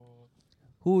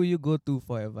who will you go to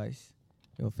for advice?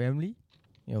 Your family,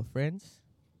 your friends,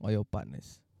 or your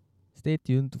partners? Stay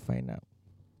tuned to find out.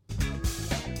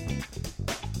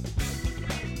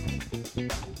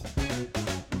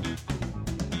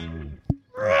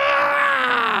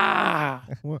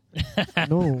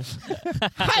 No.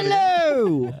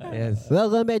 Hello. Yes.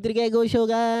 Welcome back to the Get Go Show,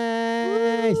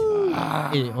 guys.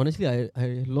 Honestly, I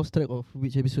lost track of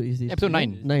which episode is this. Episode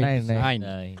 9.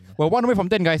 Nine. Well, 1 away from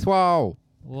 10, guys. Wow.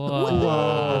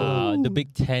 Wow. The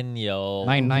big 10, yo.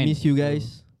 9. Miss you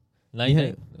guys. 9.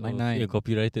 Yeah. 9. Yeah,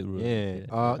 copyrighted, bro. Yeah.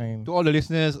 Nine. To all the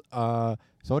listeners,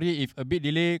 sorry if a bit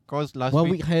delay cause last 1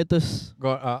 week week hiatus.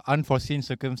 got unforeseen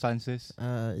circumstances.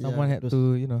 Someone had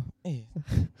to, you know.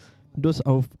 Those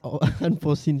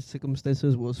unforeseen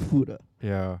circumstances was food.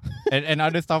 Yeah. and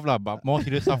other stuff lah, but more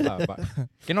serious stuff lah. But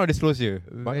cannot disclose here.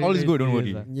 But Very, all is very good, don't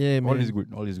serious worry. lah. Yeah, man. All is good.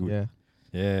 All is good. Yeah.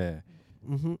 Yeah.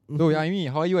 Mm-hmm, So,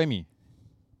 Amy, how are you, Amy?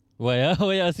 Why,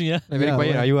 why you ask me? Very Yeah,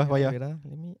 quiet, why? are you? Why? Wait, let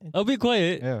me. A bit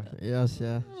quiet. Yeah. Yes,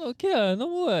 yeah. Okay, no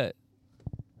what?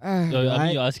 I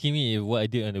mean, you're asking me what I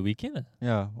did on the weekend.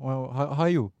 Yeah. Well, how are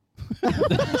you?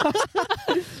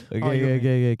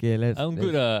 Okay. Let's. I'm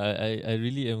good. I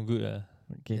really am good.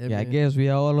 Okay, Yeah, okay, I man. guess we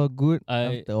are all good.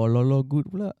 I- After all good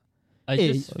pula. I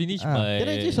Hey, just finished ah. my... Can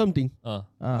I say something?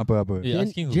 Apa? Yeah,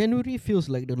 asking who? January feels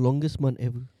like the longest month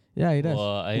ever. Yeah, it does.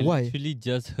 I Why? actually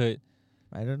just heard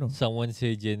I don't know. someone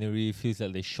say January feels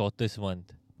like the shortest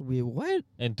month. Wait, what?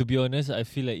 And to be honest, I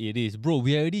feel like it is. Bro,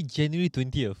 we are already January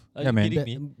 20th. Are Yeah, you man. kidding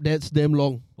me? That's damn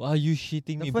long. Why are you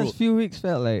shitting The me, bro? first few weeks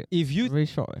felt like If you very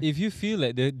short. if you feel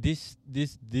like this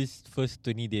first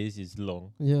 20 days is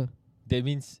long, Yeah. that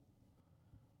means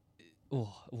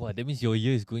that means your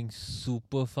year is going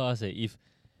super fast.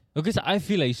 Because I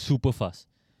feel like it's super fast.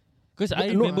 Because I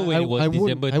remember when it was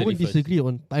December 31st. I won't disagree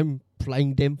on time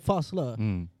flying damn fast lah.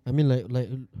 Mm. I mean like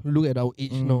look at our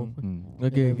age now.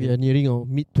 Okay, We are nearing our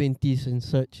mid-20s and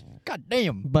such. God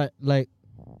damn. But like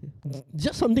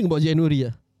just something about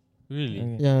January. Really?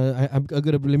 Okay. Yeah, I'm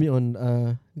gonna blame it on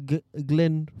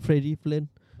Glenn Freddy Flynn.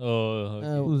 Oh,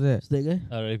 okay. Who's that? Who's that guy?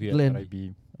 R.I.P. Glenn. R.I.P.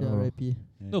 Yeah, Oh. R.I.P.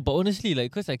 No, but honestly, like,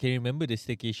 because I can remember the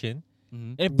staycation,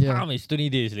 Mhm. and Yeah. bam, it's 20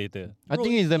 days later. I Bro,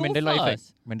 think it's the so Mandela effect. fast.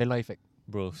 Mandela effect.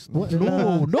 Bro, What?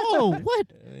 No, what?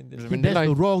 Mandela That's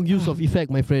the wrong use of effect,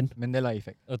 my friend. Mandela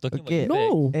effect. talking Okay. about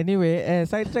effect. No. Anyway,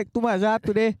 sidetrack too much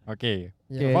today. Okay.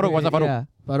 Yeah. Farouk, what's up, Farouk? Yeah.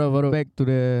 Farouk. Back to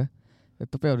the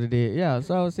topic of the day. Yeah,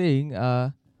 so I was saying,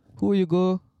 who you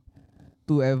go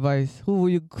to advise? Who will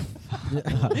you?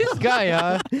 This guy,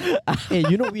 Hey,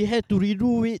 you know we had to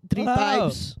redo it 3 Wow.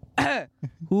 times.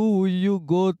 Who will you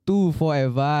go to for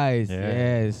advice? Yeah.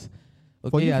 Yes. Okay,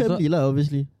 For you yeah, so- family lah,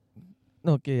 obviously.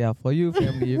 okay, yeah, for you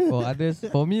family, for others,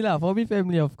 for me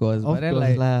family of course. Of But then course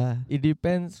like lah. it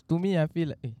depends. To me, I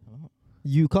feel like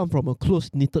You come from a close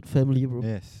knitted family, bro.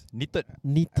 yes. Knitted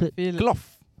Knitted.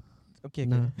 cloth. Okay.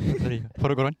 Nah. Sorry.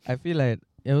 Farouk, go on. I feel like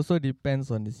it also depends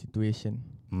on the situation.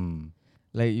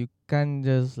 Like you can't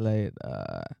just like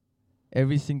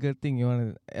every single thing you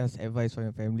want to ask advice from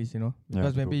your families, you know, Yeah,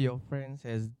 because maybe your friends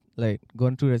has like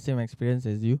gone through the same experience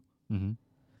as you, Mm-hmm.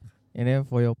 and then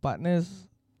for your partners,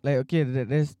 like okay,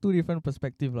 there's two different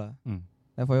perspectives lah. Mm.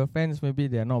 Like for your friends,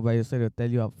 maybe they're not by your side. They'll tell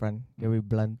you up front. They'll be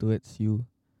blunt towards you.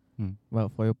 Mm.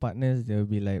 But for your partners, they'll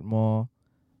be like more,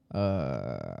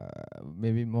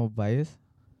 maybe more biased.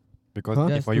 Because Huh?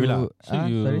 okay, Just for you lah. to- So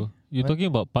sorry? you're What? talking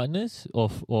about partners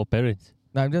or parents?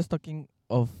 No, I'm just talking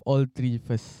of all three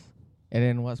first, and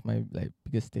then what's my like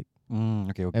biggest stake,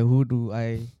 Okay. and who do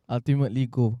I ultimately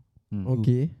go? Mm.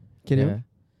 Okay. Carry on.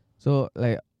 So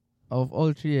like of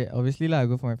all three, obviously lah, I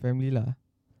go for my family lah.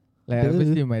 Like Duh.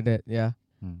 obviously my dad, yeah.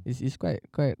 Mm. It's quite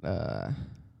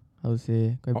how to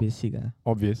say, quite Oh. basic ah.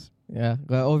 Obvious. Yeah,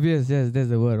 quite obvious. Yes, that's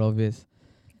the word, obvious.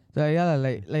 So yeah,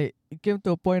 like it came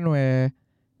to a point where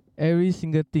every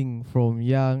single thing from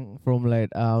like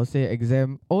I'll say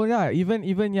exam. Oh yeah, even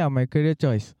yeah, my career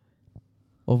choice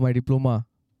of my diploma.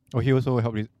 Oh, he also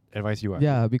helped advise you.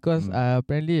 Yeah, because Mm.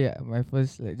 apparently my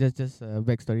first like, just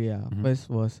backstory. Mhm. First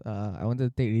was I wanted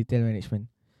to take retail management.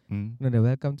 Mm. No, the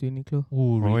welcome to Uniqlo.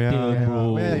 Oh, Oh yeah, yeah.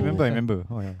 bro. I remember.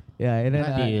 Oh yeah. Yeah, and then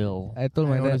Retail. I told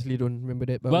my I dad. honestly don't remember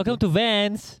that. But Welcome to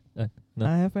Vans. No.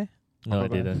 I have No,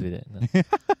 Apa, they apa? don't do that. No.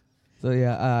 So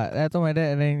yeah, I told my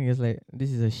dad, and then he was like,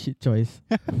 "This is a shit choice."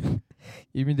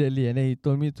 Immediately, and then he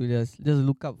told me to just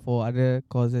look up for other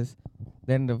courses.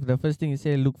 Then the first thing he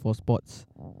said, look for sports.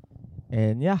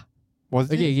 And yeah,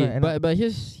 Was Okay, this? So, and but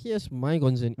here's my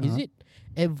concern. Is Uh-huh. it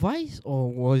advice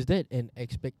or was that an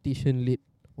expectation lit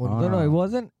on no, Ah. it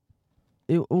wasn't.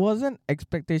 It wasn't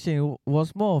expectation. It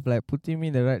was more of like putting me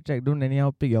in the right track. Don't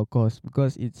anyhow pick your course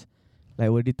because it's like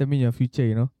will determine your future.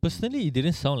 You know. Personally, it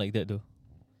didn't sound like that though.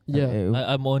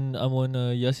 Yeah. I'm on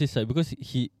Yasir's side because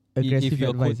Aggressive if you're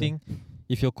advice,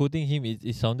 quoting him,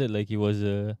 it sounded like it was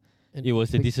a And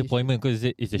disappointment because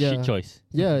it's a Yeah. shit choice.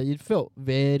 Yeah, it felt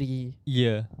very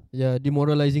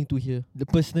demoralizing to hear.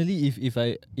 Personally, if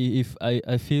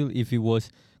I feel if it was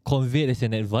conveyed as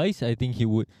an advice, I think he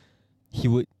would He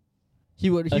would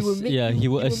make yeah, you, he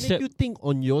would make accept. you think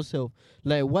on yourself.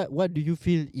 Like what do you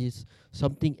feel is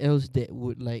something else that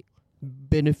would like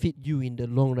benefit you in the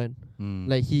long run?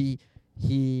 Like he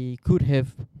could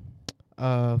have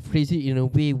phrased it in a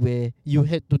way where you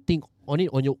had to think on it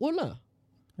on your own lah.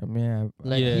 I mean,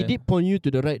 Like he Yeah. did point you to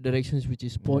the right directions, which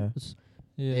is sports,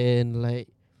 Yeah. and like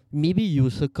maybe you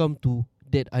succumb to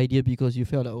that idea because you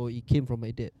felt like, oh, it came from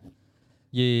my dad.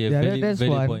 Yeah, that's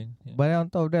valid one. point. Yeah. but on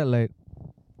top of that, like,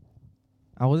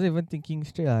 I wasn't even thinking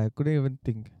straight. I couldn't even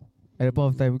think at the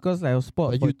point of time because I was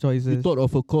sport But for You choices. thought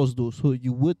of a cause though, so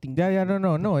you were thinking.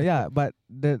 No, yeah. But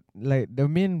the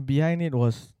main behind it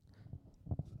was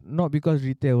not because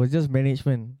retail, it was just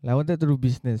management. Like, I wanted to do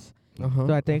business.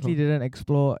 So I technically didn't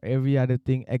explore every other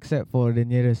thing except for the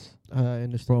nearest I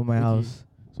understand. from my house.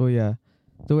 So yeah.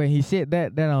 So when he said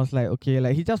that, then I was like, okay,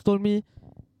 like he just told me,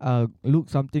 look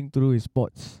something to do with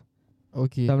sports.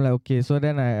 Okay. So I'm like, okay. So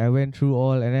then I went through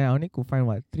all, and then I only could find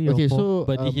what 3 Okay, or 4. so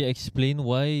But did he explain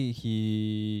why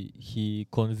he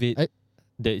conveyed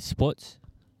that sports?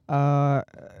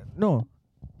 No.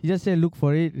 He just said look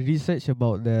for it, research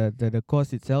about the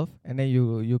course itself, and then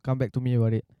you come back to me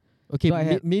about it. okay, so I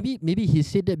had- maybe he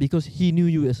said that because he knew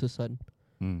you as a son.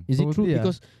 Is it true? Probably,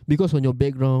 yeah. Because on your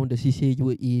background, the CCA you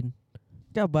were in.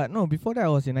 Yeah, but no, before that I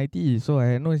was in ITE, so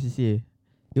I had no CCA.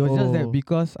 It was just that Oh.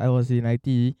 because I was in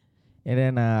ITE, and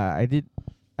then I did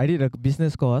a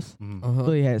business course, Uh-huh.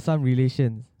 so it had some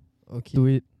relations Okay. to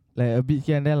it, like a bit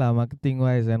here and there lah, marketing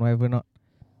wise and whatever not.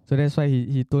 So that's why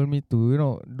he told me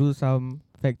to do some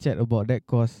fact check about that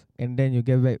course, and then you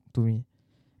get back to me,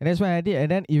 and that's why I did, and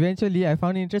then eventually I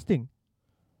found it interesting.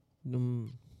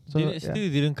 So Still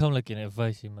didn't come like an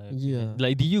advice in my Yeah. opinion.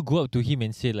 Like, did you go up to him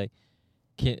and say like,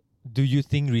 do you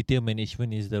think retail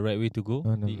management is the right way to go?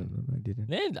 No, Did- I didn't.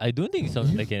 Man, I don't think it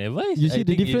sounds like an advice. You see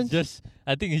the think it's difference?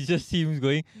 I think it's just him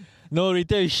going, no,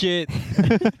 retail is shit. I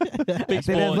Big think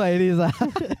that's sport. what it is.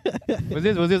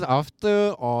 Was this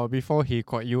after or before he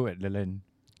caught you at the land?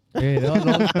 Hey, that was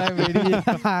long time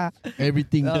already.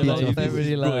 Everything No, changed no, after. time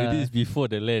already lah. Bro, it is before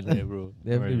the land, bro.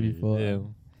 Definitely Really? before.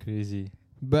 Damn, crazy.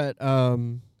 But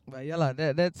But yeah lah,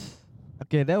 that's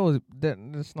okay.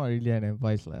 That's not really an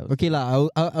advice lah. okay lah.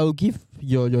 I'll give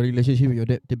your relationship with your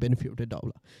dad the benefit of the doubt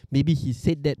lah. Maybe he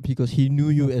said that because he knew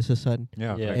you as a son,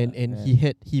 Yeah. Yeah. correct. and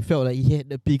Yeah. he felt like he had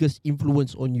the biggest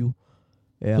influence on you.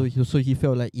 Yeah. So he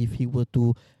felt like if he were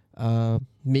to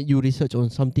make you research on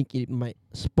something, it might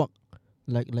spark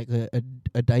like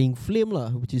a dying flame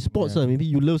lah, which is sports Yeah. lah. Maybe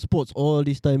you love sports all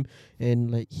this time,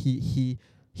 and like he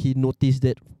noticed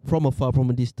that from afar, from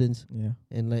a distance, Yeah.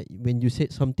 and like when you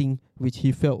said something which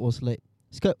he felt was like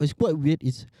it's quite weird.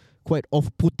 It's quite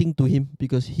off-putting to him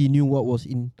because he knew what was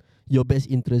in your best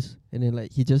interest, and then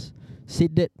like he just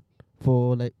said that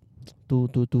for like to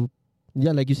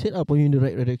yeah, like you said, up on you in the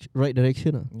right direction.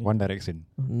 One Direction.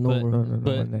 No,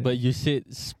 bro. But you said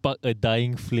spark a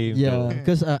dying flame. Yeah, though.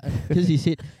 because he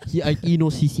said he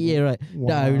knows CCA, right?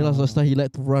 Then I realized last time he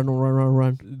liked to run.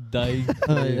 Dying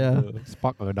flame. Yeah. bro.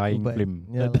 Spark a dying But- flame.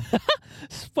 Yeah lah.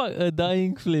 Spark a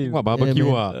dying flame. What barbecue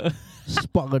man. ah?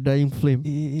 Spark a dying flame.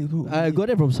 I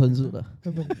got it from Sun Tzu lah.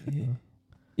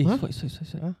 Eh, Huh?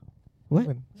 sorry.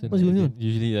 What? So What's going on?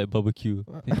 Usually like barbecue.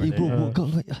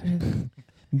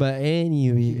 But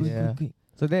anyway, Yeah.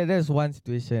 So that's one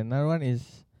situation. Another one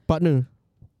is partner.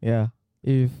 yeah.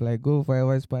 If like go for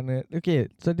advice partner. Okay,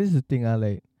 so this is the thing.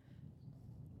 Like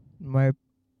my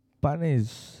partner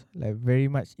is like very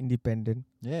much independent.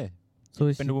 Yeah.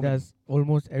 So she Independent woman. does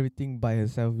almost everything by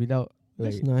herself without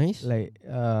That's like nice.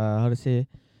 how to say,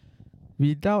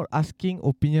 without asking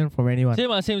opinion from anyone.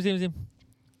 Same.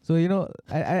 So I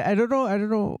don't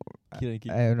know. Kira.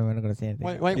 I'm not gonna say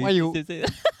anything. Why you?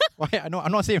 Why? No,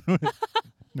 I'm not saying.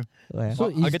 Yeah. So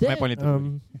I'll is get to my that point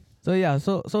later. So yeah,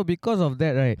 so because of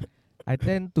that, right, I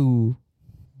tend to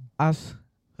ask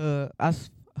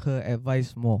her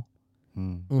advice more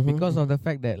because of the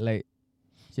fact that like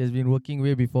she has been working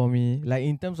way before me. Like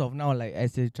in terms of now, like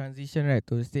as a transition right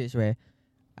to a stage where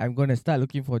I'm gonna start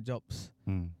looking for jobs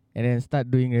and then start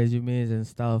doing resumes and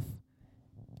stuff.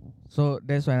 So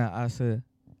that's when I ask her,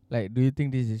 like, do you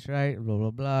think this is right? Blah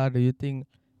blah blah. Do you think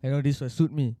this will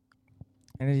suit me?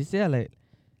 And then she said like,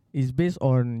 it's based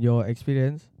on your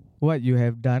experience, what you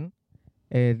have done,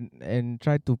 and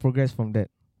try to progress from that.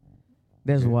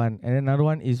 That's Okay. one. And another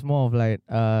one is more of like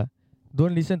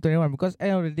don't listen to anyone, because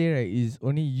end of the day, right, is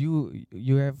only you.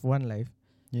 You have one life.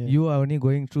 Yeah. You are only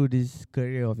going through this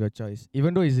career of your choice,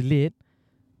 even though it's late,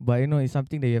 but it's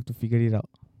something that you have to figure it out.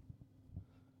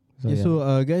 So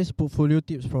guys, portfolio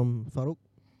tips from Farouk.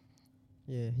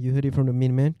 Yeah, you heard it from the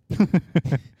main man.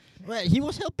 Right, he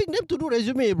was helping them to do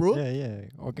resume, bro. Yeah.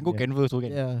 Or can go Yeah. Canva so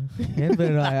can. Yeah.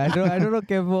 Canva, I don't know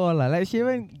Canva all lah. Like she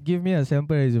even give me a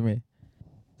sample resume,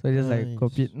 so I just like Nice.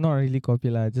 copy, not really copy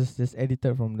lah, just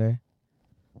edited from there.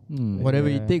 Whatever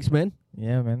Yeah. it takes, man.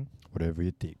 Yeah, man. Whatever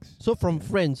it takes. So from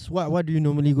friends, what do you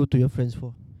normally go to your friends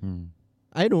for?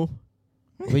 I know.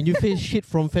 When you face shit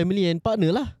from family and partner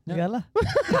lah. Yeah lah.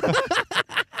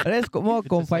 That's more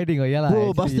confiding. Yeah lah.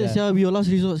 Bro, actually, bastard yeah. sia, we your last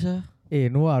resort sia.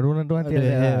 No lah, don't What tell the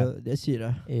that lah. hell? That's it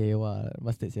lah. Wah,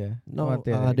 bastard sia. No,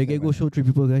 they can go show 3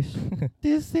 people, guys.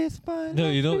 This is my No,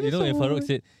 you know when Farouk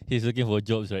said he's looking for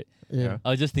jobs, right? Yeah.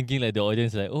 I was just thinking like the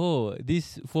audience like, oh,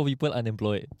 these 4 people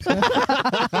unemployed. No.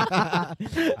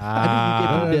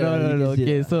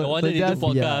 Okay, No so wonder they do just,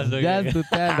 podcast. Okay. just to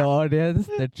tell the audience,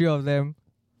 the 3 of them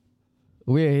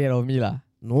way ahead of me lah.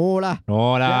 No lah.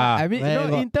 No lah. I mean, Where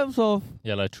got- in terms of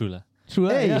Yeah lah, true lah. true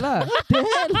lah, Hey. yeah lah.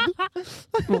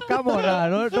 Oh, come on lah,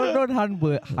 don't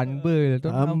humble,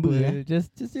 don't Humble, humble.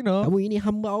 Just Kamu ini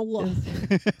hamba Allah.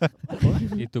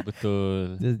 Itu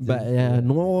betul. But yeah,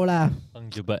 no lah. Bang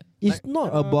jebat. It's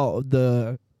not about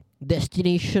the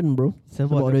destination, bro. it's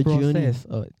about about the the journey.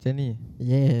 process. journey.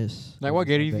 Yes. Like what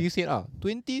Gary Okay. Vee said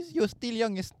 20s, you're still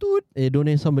young as dude.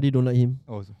 Somebody don't like him.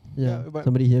 Oh, so Yeah, but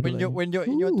somebody here when don't you're like when you're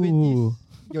in your Ooh.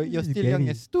 20s, you're still young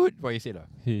Gary. as dude. What you said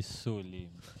He's so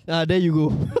lame. him. There you go.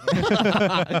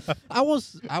 I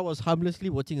was harmlessly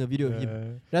watching a video of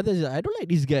him. The other is, I don't like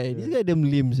this guy. This guy damn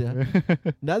lame, yeah.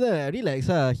 The other, relax,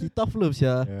 he tough love,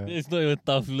 yeah. It's not even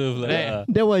tough love lah. Right.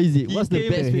 Then what is it? He What's the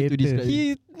came best a way to hater. describe it?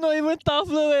 He's not even tough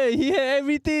love. He had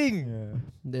everything.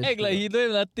 That's Act like true. he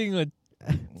don't have nothing.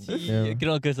 Yeah.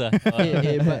 Cannot curse lah.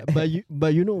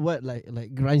 but you know what like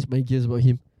grinds my gears about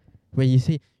him when you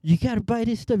say you gotta buy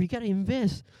this stuff, you gotta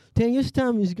invest. 10 years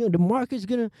time the market's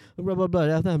gonna blah blah blah.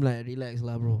 After I'm like, relax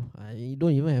lah, bro. You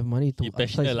don't even have money to He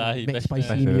passionate lah, he Mac passionate.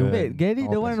 Spicy meal. Wait, Gary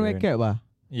the Oh, one wear passion. cap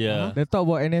Yeah. They talk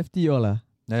about NFT all lah.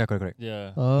 Yeah, correct.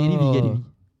 Yeah. Gary V.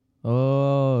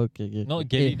 Oh, okay. Not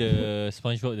Gary the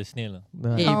SpongeBob the snail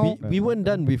lah. Hey, we weren't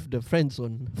done with the friends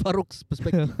on Farouk's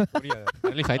perspective.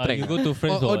 At least I tried. You go to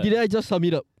friends or or did I just sum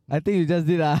it up? I think you just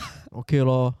did lah. Okay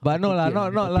lor. But no lah,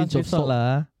 not last episode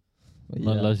lah.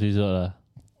 Not last resort lah.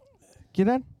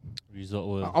 Kiran? Resort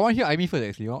world. I want to hear Aimi first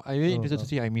actually. I'm really interested to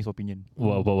oh. see Aimi's opinion.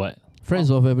 What about what?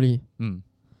 Friends or family?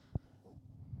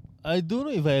 I don't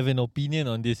know if I have an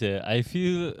opinion on this. I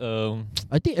feel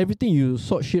I think everything you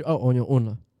sort shit out on your own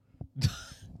lah.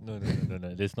 no,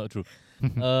 that's not true.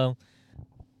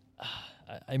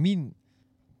 I mean,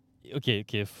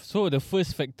 okay. So the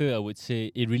first factor I would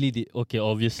say it really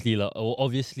obviously,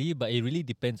 but it really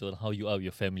depends on how you are with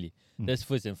your family. That's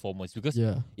first and foremost, because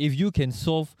Yeah. if you can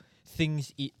solve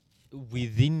things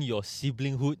within your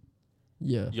siblinghood,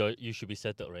 Yeah. you should be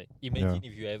settled, right? Imagine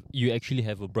if you actually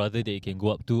have a brother that you can go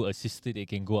up to, a sister that you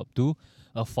can go up to,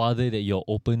 a father that you're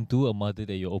open to, a mother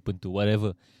that you're open to,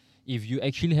 whatever. If you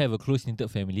actually have a close-knitted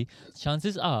family,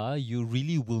 chances are you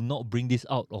really will not bring this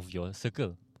out of your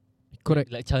circle.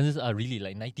 Correct. Like chances are really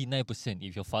like 99%.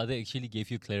 If your father actually gave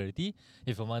you clarity,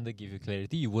 if your mother gave you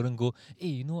clarity, you wouldn't go,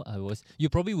 hey, you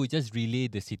probably would just relay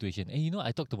the situation. Hey,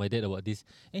 I talked to my dad about this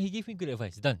and he gave me good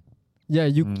advice. Done. Yeah,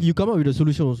 you come up with a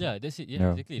solution also. Yeah, that's it. Yeah,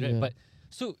 Yeah. exactly. Right. Yeah. But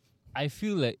so I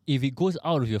feel like if it goes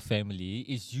out of your family,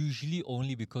 it's usually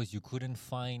only because you couldn't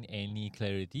find any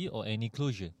clarity or any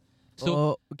closure.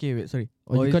 So okay, wait, sorry.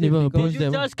 Or you is can't it even because- approach you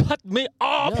them. just cut me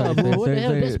off. Yeah, Sorry, bro, what sorry, the hell?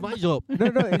 sorry. That's my job.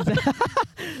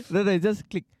 No, it's just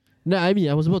click. No, I mean,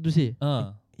 I was about to say,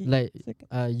 Uh, like,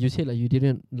 you said like you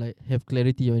didn't like have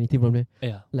clarity or anything from there.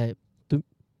 yeah. Like,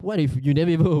 what if you never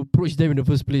even approached them in the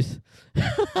first place?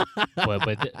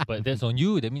 but that's on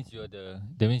you. That means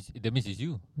that means it's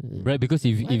you, right? Because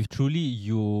if truly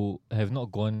you have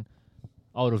not gone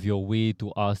out of your way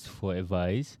to ask for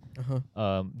advice,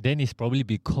 then it's probably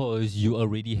because you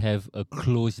already have a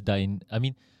closed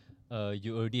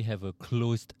you already have a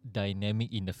closed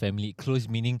dynamic in the family. Closed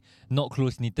meaning not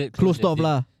close knitted. Closed off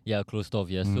lah. Yeah, closed off.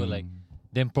 Yeah. So like,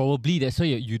 then probably that's why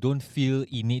you don't feel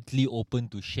innately open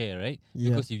to share, right? Yeah.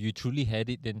 Because if you truly had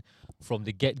it, then from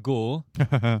the get go,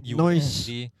 you Nice.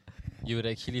 would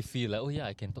actually feel like, oh yeah,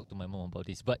 I can talk to my mom about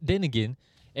this. But then again,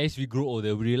 as we grow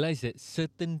older, we realize that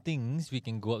certain things we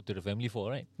can go out to the family for,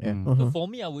 right? Yeah. So for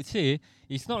me, I would say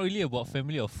it's not really about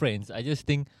family or friends. I just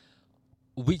think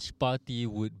which party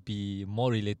would be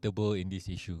more relatable in this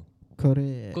issue.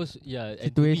 Correct. Because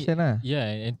Situation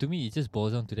and to me it just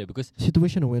boils down to that because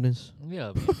Situation awareness.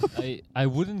 yeah, I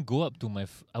wouldn't go up to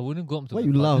I wouldn't go up to Why my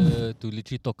you laugh? partner to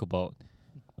literally talk about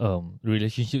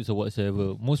relationships or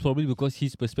whatsoever. Most probably because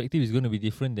his perspective is going to be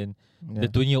different than the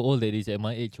 20-year-old that is at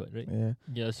my age, right? Yeah.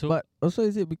 Yeah. So But also,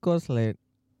 is it because like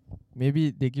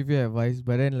maybe they give you advice,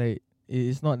 but then like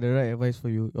it's not the right advice for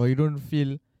you, or you don't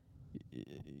feel,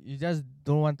 you just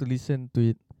don't want to listen to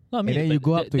it, no, I and mean, then but you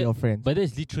go up that- to that- your friends. But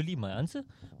that's literally my answer.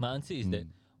 My answer is that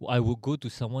I would go to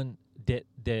someone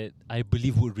that I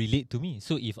believe would relate to me.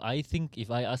 So if I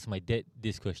ask my dad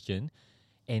this question,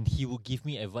 and he will give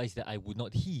me advice that I would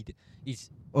not heed,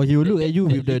 Or he will look that- at you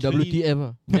that with the literally- WTF.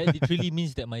 ah. that literally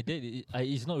means that my dad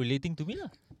is not relating to me lah.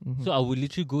 Mhm. So I would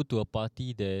literally go to a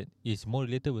party that is more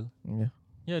relatable. Yeah.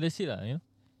 Yeah, that's it lah.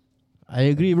 I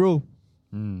agree, bro.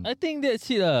 I think that's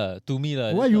it lah. To me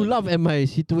lah. Why you laugh at my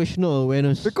situational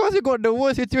awareness? Because you got the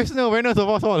worst situational awareness of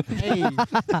us all. Hey,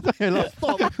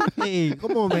 stop. Hey,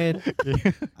 come on, man.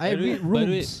 I read By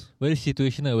the way, rooms. very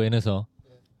situational awareness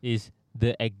is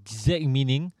the exact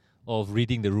meaning of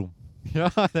reading the room. Yeah,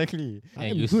 exactly. And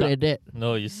I'm you good suck. at that.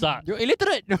 No, you suck. You're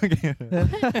illiterate. Okay.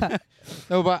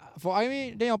 No, but for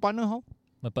then your partner how?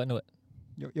 My partner, what?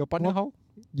 Your partner how?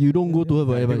 You don't go to her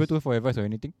for You advice. go to her for advice or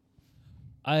anything?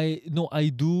 I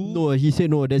do. No, he said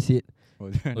no. That's it.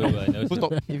 Wait, I never Full said-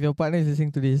 stop. If your partner is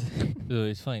listening to this, No,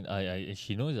 it's fine.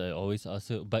 She knows I always ask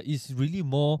her, but it's really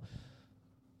more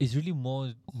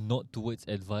not towards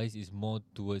advice. It's more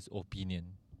towards opinion.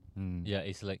 Yeah,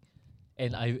 it's like,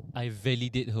 and I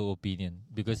validate her opinion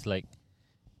because like,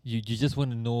 you just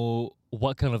want to know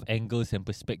what kind of angles and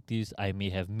perspectives I may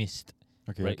have missed.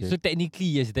 Okay, Right. So technically,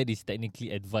 yes, that is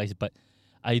technically advice, but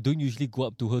I don't usually go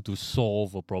up to her to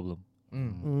solve a problem.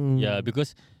 Yeah,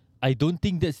 because I don't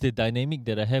think that's the dynamic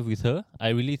that I have with her. I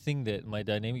really think that my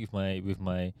dynamic with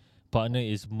my partner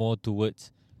is more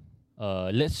towards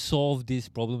let's solve this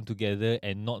problem together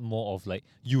and not more of like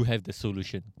you have the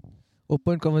solution.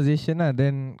 open conversation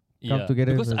then come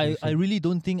together Because with a I solution. really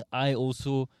don't think I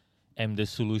also am the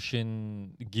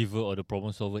solution giver or the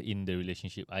problem solver in the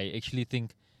relationship. I actually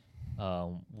think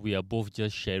we are both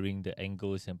just sharing the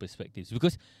angles and perspectives.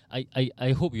 Because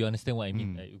I hope you understand what I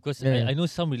mean. Right? Because Yeah. I know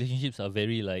some relationships are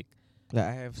very like, like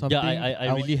I have something.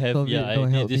 I want really to have, solve it,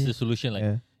 don't help this is me. the solution. Like,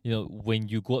 Yeah. you know, when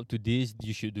you go up to this,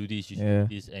 you should do this, you should Yeah.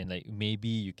 do this, and like maybe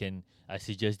you can, I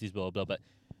suggest this, blah blah blah. But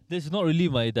that's not really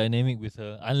my dynamic with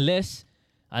her, unless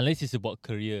it's about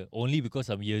career, only because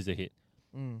I'm years ahead.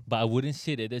 But I wouldn't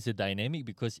say that that's a dynamic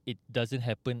because it doesn't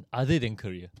happen other than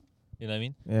career. You know what I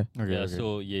mean? Yeah. Okay, yeah. okay.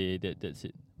 So that's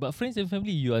it. But friends and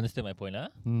family, you understand my point, huh?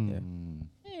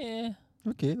 Yeah.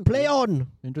 Okay. Play on.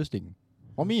 Interesting.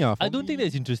 For me, I don't think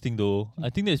that's interesting though. I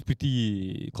think that's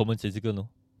pretty commonsensical, no?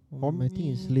 I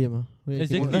think it's lame.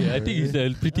 Exactly. I think it's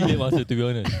a pretty lame answer, to be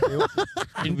honest.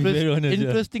 To be very honest, yeah.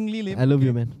 Interestingly lame. I love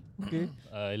you, man. Okay.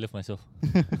 I love myself.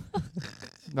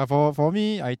 Now for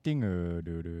me, I think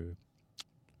the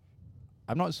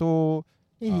I'm not so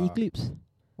Hey, Eclipse.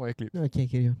 what eclipse. No, okay,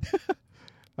 carry on.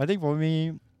 I think for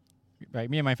me, like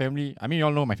me and my family. I mean, you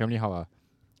all know my family how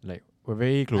like we're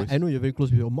very close. I know you're very close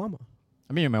with your mama.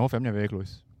 I mean, my whole family are very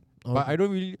close. But I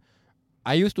don't really.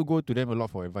 I used to go to them a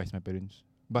lot for advice, my parents.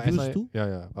 But as Used to?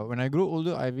 yeah. But when I grew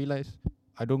older, I realized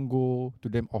I don't go to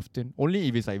them often. Only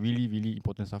if it's like really, really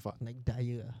important stuff. Like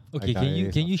dire. Okay,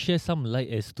 Like can you share some light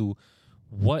as to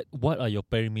what are your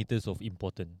parameters of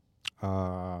important?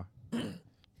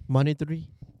 Monetary.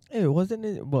 Hey, wasn't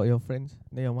it about your friends?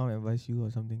 Then your mom advised you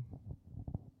or something,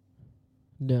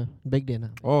 Yeah, back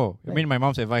then. Oh, I Right. mean my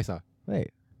mom's advice.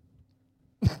 right?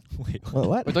 Wait,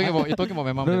 What? You're talking about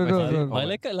my mom's No, no, advice. no, is it? no. my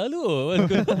lekat lalu. What's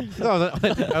going on?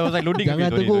 So I was like loading. Jangan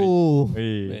a bit, sorry. tegur.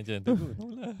 Hey. Jangan tegur. No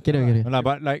lah. Carry on, carry on. No lah,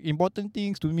 but like important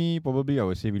things to me, probably I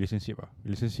would say relationship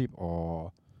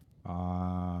or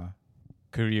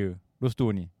career. Those two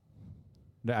only.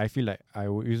 That I feel like I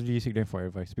would usually seek them for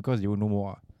advice because they will know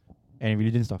more. And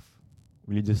religious stuff.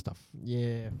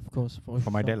 Yeah, of course. For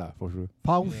my dad lah, for sure.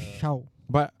 Pao Yeah. Shao.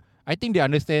 But I think they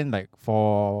understand like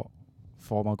for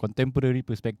a contemporary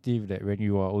perspective that when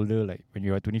you are older, like when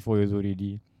you are 24 years old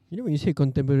already, You know when you say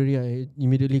contemporary, I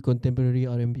immediately contemporary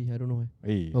R&B. I don't know why.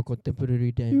 hey, Or contemporary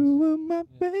dance. you were my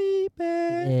baby.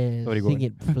 Yeah, Sorry, go sing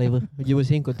on. it, flavor. You were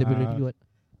saying contemporary what?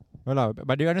 No lah,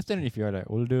 but they understand if you are like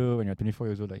older, when you're 24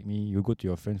 years old like me, you go to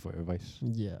your friends for advice.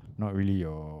 Yeah. Not really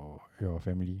your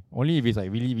family. Only if it's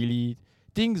like really, really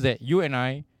things that you and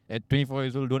I at 24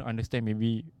 years old don't understand,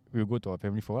 maybe we'll go to our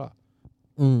family for lah.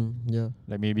 Yeah.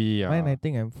 Like maybe Mine, I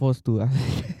think I'm forced to ask.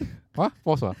 What?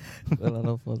 Pause lah. A lot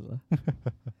of force lah.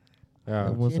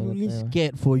 Yeah. Most of the Genuinely time.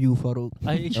 scared for you, Farouk.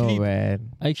 Oh man.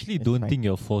 I actually It's don't fine. think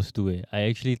you're forced to it. I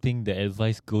actually think the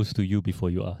advice goes to you before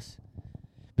you ask,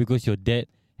 because your dad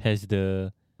has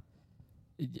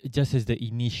just has the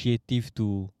initiative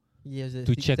to Yes,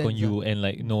 check on you and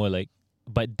like know like.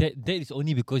 But that is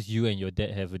only because you and your dad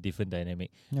have a different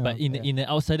dynamic. But in an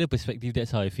outsider perspective,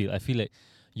 that's how I feel. I feel like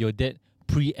your dad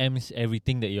preempts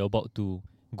everything that you're about to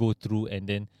go through and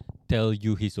then tell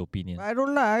you his opinion. I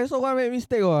don't lie. I also want to make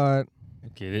mistake. What?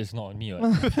 Okay, that's not on me. What?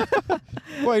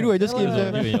 What I do? I just Yeah, came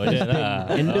lah. You and your dad lah.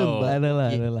 Random, Oh. but- Ada lah,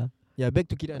 Yeah. ada lah. Yeah, back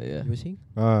to Kiran. Yeah. You were saying?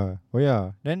 Oh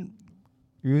yeah. Then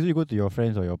you usually go to your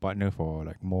friends or your partner for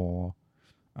like more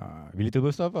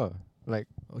relatable stuff. Like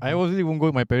I usually won't go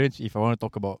with my parents if I want to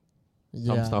talk about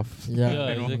some stuff. Yeah. Yeah,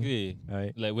 I know. exactly.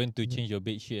 Right. Like when to change your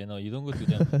bed sheet and all. You don't go to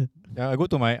them. Yeah, I go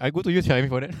to you, Xiaomi,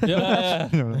 for that. Yeah.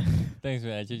 No. Thanks,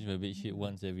 man. I change my bed sheet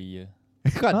once every year.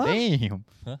 God Huh? damn.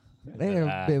 Damn,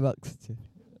 Ah. big bucks.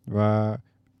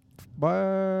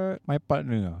 But my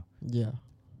partner, Yeah.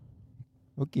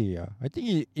 okay, yeah. I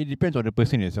think it depends on the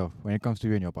person itself when it comes to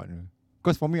you and your partner.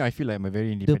 Because for me, I feel like I'm a very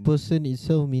The independent. person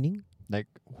itself meaning? Like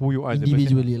who you are as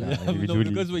Individually a lah. person. No, Individually.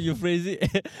 because when you phrase it,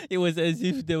 it was as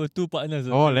if there were two partners.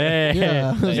 Oh, leh.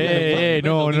 Yeah. Hey,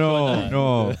 no, Depends on which one, no.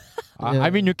 Yeah. I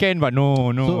mean, you can, but no.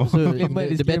 So Disclaimer, the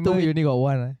better disclaimer, way, you only got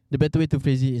one. the better way to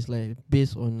phrase it is like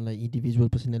based on like individual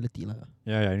personality lah.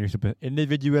 Yeah,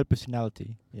 individual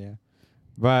personality. Yeah.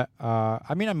 But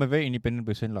I mean, I'm a very independent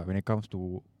person lah when it comes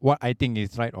to what I think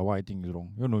is right or what I think is wrong.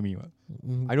 You know me, what?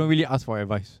 I don't really ask for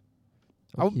advice.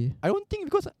 Okay. I don't think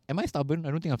because am I stubborn?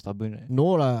 I don't think I'm stubborn. Right?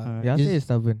 No lah. Yasser Just- is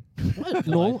stubborn. What?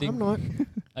 No, I No, think- I'm not.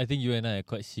 I think you and I are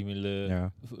quite similar. Yeah.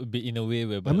 A bit in a way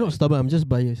where I'm not stubborn. I'm just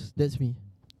biased. That's me.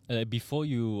 like before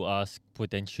you ask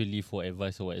potentially for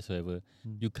advice or whatsoever,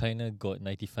 you kind of got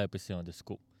 95% of the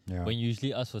scope. Yeah. When you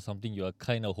usually ask for something, you are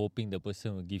kind of hoping the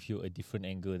person will give you a different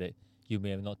angle that you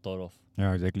may have not thought of.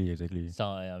 Yeah, exactly. So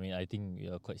I mean, I think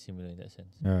you are quite similar in that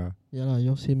sense. Yeah. Yeah lah,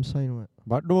 your same sign what?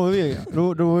 But don't worry,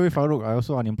 don't worry, Farouk. I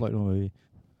also unemployed. Don't worry.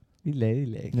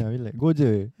 Relax. Yeah, relax. Go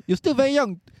je. You're still very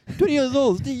young. 20 years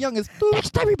old. Still young as two.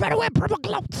 Next time you better wear proper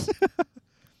clothes.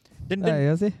 then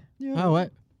Yasser, yeah. Ah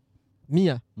what? Me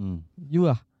ah? you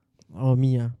ah. Oh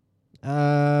me ah.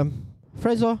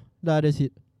 Friends oh. That's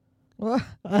it.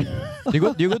 Do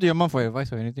you go to your mom for advice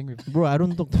or anything? Bro, I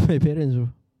don't talk to my parents bro.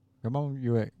 Your mom,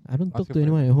 you like. I don't talk Ask to your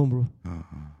anyone at home bro.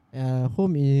 Uh-huh.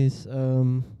 Home is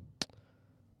home.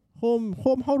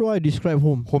 How do I describe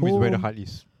home? Home is where the heart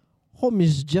is. Home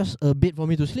is just a bed for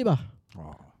me to sleep ah.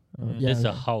 Oh. Yeah. That's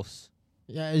a house.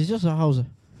 Yeah, it's just a house.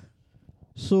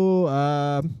 So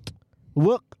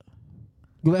work,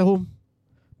 go back home,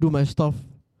 do my stuff.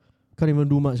 Can't even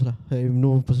do much lah. I have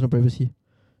no personal privacy.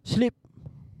 Sleep,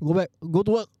 go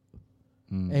to work.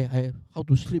 How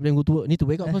to sleep then go to work? Need to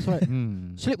wake up first, right?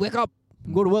 Sleep, wake up,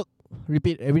 go to work,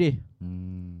 repeat every day.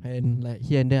 And like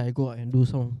here and there, I go out and do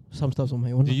some stuff on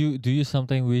my own. Do you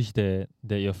sometimes wish that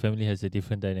your family has a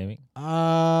different dynamic?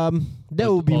 That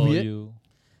would be Or weird.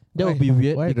 That would be Why?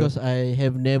 weird Why though? because I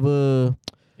have never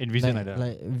Envision like that.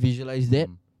 like visualized that.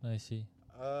 I see.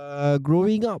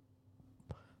 Growing up,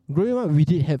 we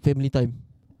did have family time,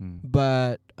 Mm.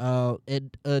 but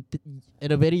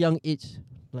at a very young age,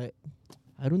 like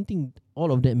I don't think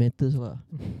all of that matters lah.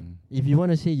 If you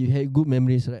wanna say you had good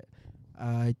memories, right?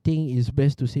 I think it's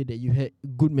best to say that you had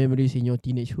good memories in your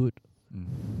teenagehood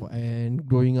and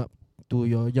growing up to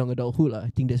your young adulthood lah. I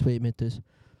think that's where it matters.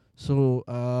 So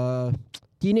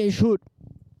teenagehood,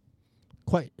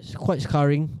 quite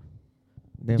scarring.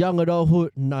 Damn. Young adulthood,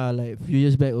 like few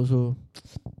years back also,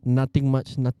 nothing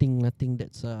much, nothing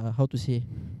that's how to say,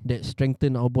 that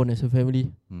strengthened our bond as a family.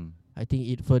 I think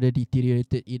it further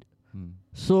deteriorated it.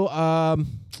 So I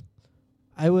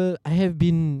have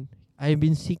been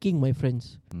seeking my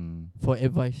friends for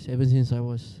advice ever since I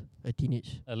was a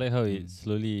teenage. I like how it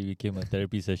slowly became a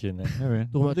therapy session.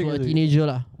 To a teenager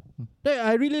lah.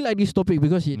 I really like this topic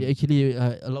because it actually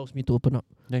allows me to open up.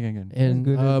 And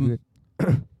Good, that's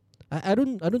good. I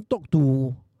don't talk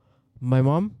to my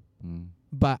mom,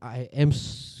 but I am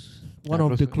one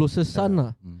of the closest son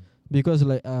lah. Because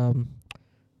like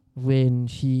when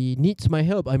she needs my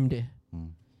help, I'm there.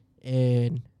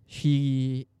 And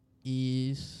she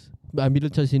is middle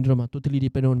child syndrome, totally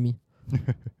dependent on me.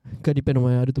 Can't depend on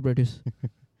my other two brothers.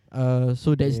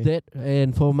 So that's that.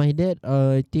 And for my dad,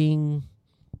 I think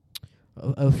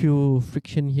a few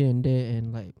friction here and there,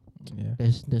 and like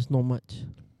there's not much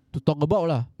to talk about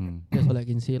lah. That's all I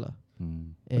can say lah.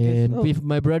 And so- with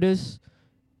my brothers,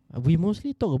 we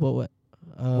mostly talk about what?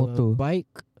 Motor. Bike,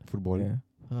 Football.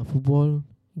 football,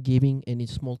 gaming, and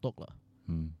it's small talk lah.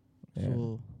 Yeah.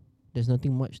 So there's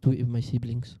nothing much to it with my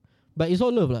siblings. But it's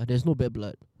all love lah. There's no bad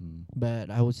blood. Mm. But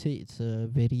I would say it's a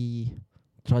very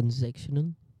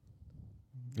transactional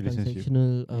Relationship.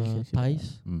 Relationship,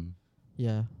 ties. Mm.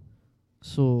 Yeah.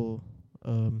 So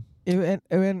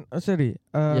Sorry.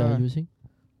 yeah, you were saying?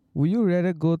 Would you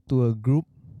rather go to a group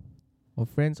of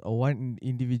friends or one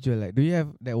individual? Like, do you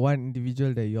have that one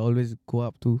individual that you always go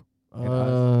up to?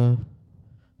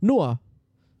 No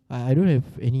I don't have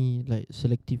any like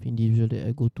selective individual that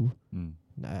I go to. Mm.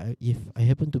 If I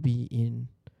happen to be in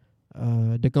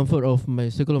the comfort of my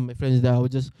circle of my friends, that I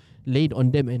will just lay it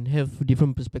on them and have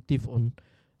different perspective on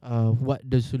what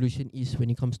the solution is when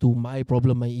it comes to my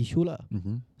problem, my issue lah.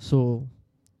 Mm-hmm. So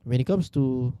when it comes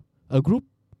to a group,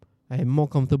 I am more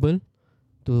comfortable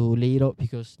to lay it out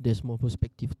because there's more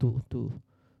perspective to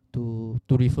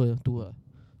refer to.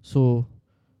 So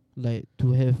like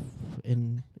to have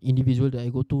an individual that I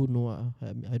go to, no,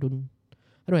 I don't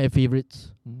have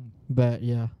favorites. Mm. But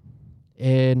yeah,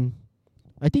 and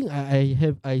I think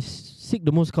I seek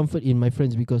the most comfort in my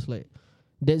friends because like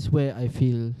that's where I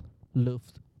feel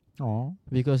loved. Oh.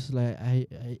 Because like I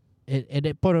at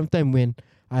that point of time when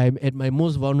I'm at my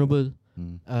most vulnerable,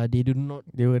 they do not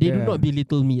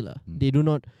belittle me lah. Mm. They do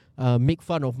not make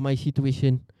fun of my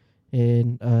situation,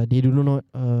 and they do not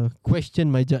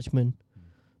question my judgment.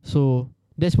 So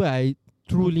that's why I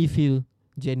truly feel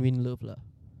genuine love lah.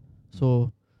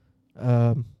 So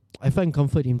I find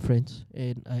comfort in friends,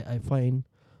 and I find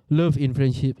love in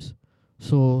friendships.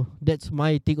 So that's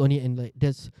my take on it, and like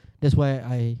that's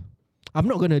why I'm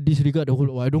not gonna disregard the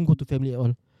whole. I don't go to family at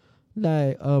all.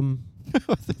 Like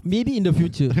maybe in the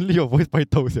future. Only your voice by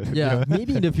toes. Yeah,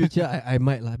 maybe in the future I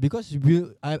might lah, because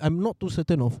I'm not too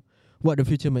certain of what the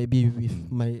future might be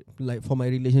with my for my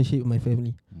relationship with my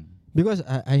family, because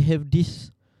I have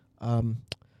this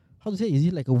how to say, is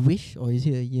it like a wish or is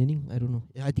it a yearning? I don't know.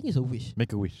 I think it's a wish.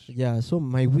 Make a wish. Yeah, so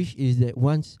my wish is that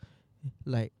once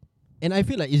like, and I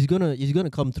feel like it's gonna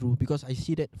come true because I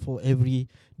see that for every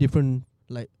different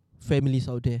like families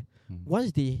out there.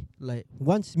 Once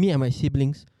me and my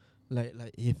siblings like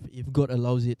if God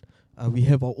allows it, we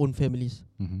have our own families.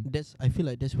 I feel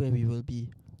like that's where we will be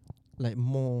like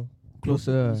more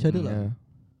closer to each other lah.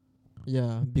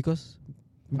 Yeah, because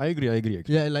I agree actually.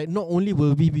 yeah, like not only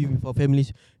will we be with our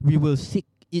families, we will seek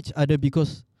each other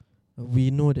because we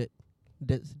know that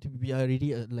we are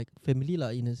already like family lah,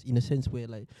 in a sense where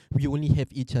like we only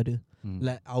have each other.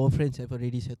 Like our friends have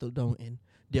already settled down and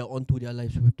they are on to their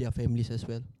lives with their families as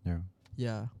well.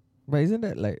 Yeah. But isn't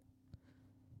that like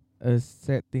a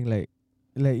sad thing? Like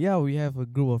yeah, we have a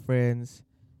group of friends,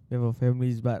 we have our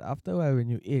families, but after a while when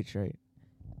you age, right?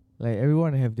 Like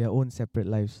everyone have their own separate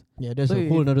lives. Yeah, that's So a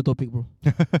whole other topic, bro.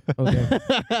 Okay.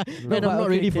 Man, I'm not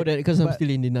ready for that because I'm still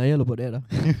in denial about that.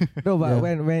 No, but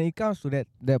Yeah. when it comes to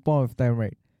that point of time,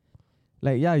 right?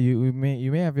 Like yeah, you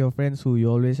may have your friends who you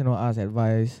always ask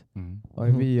advice,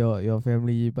 or maybe your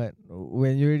family. But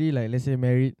when you're already like let's say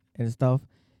married and stuff,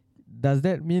 does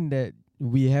that mean that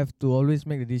we have to always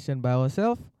make the decision by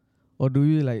ourselves, or do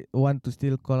you like want to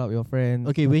still call up your friends?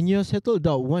 Okay, when you're settled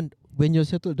down,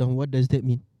 what does that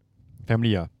mean?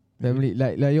 Family, Family,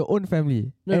 like your own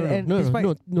family. No.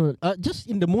 Just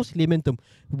in the most layman term,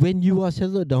 when you are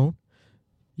settled down,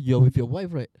 you're with your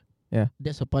wife, right? Yeah.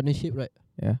 That's a partnership, right?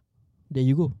 Yeah. There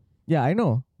you go. Yeah, I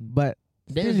know, but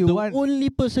That's still the you want. only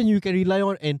person you can rely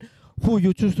on, and who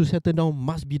you choose to settle down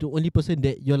must be the only person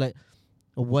that you're like,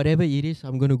 whatever it is,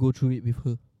 I'm gonna go through it with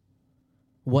her.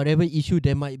 Whatever issue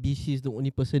there might be, she's the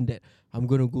only person that I'm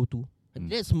gonna go to.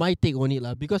 That's my take on it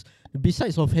lah. Because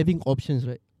besides of having options,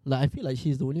 right? Like I feel like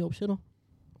she's the only option.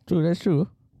 True, that's true.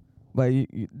 But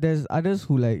there's others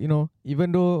who like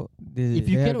even though If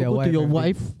you cannot go to your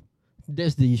wife,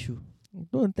 that's the issue.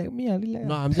 Don't tag me,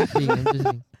 No, I'm just saying.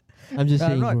 I'm just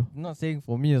saying, bro. not saying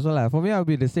for me as well. For me, I'll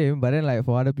be the same. But then like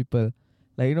for other people,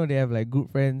 like they have like group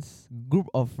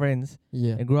of friends,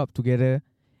 Yeah. and grow up together.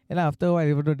 And after a while,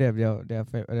 even though they have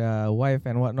their wife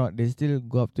and whatnot, they still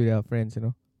go up to their friends,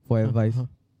 for advice.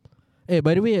 Hey,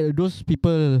 by the way, those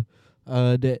people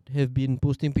that have been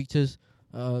posting pictures,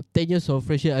 10 years of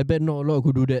friendship, I bet not a lot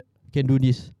could do that. Can do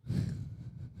this.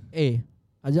 Hey,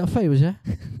 ajak fight was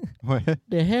What?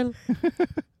 the hell?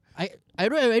 I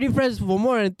don't have any friends for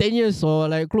more than 10 years or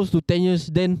like close to 10 years.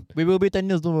 Then We will be 10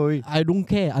 years, don't worry. I don't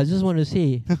care. I just want to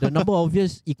say the number of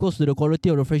years equals to the quality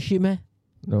of the friendship, man.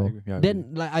 No.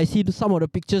 Then like I see some of the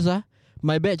pictures,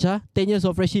 my batch, 10 years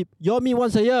of friendship. You meet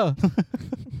once a year.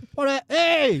 What the,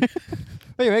 hey!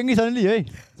 Hey, you're angry suddenly, hey.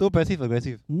 So passive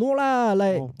aggressive. No lah,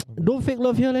 like don't fake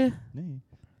love here, leh.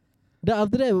 Then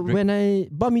after that, when I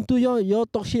bump into y'all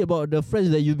talk shit about the friends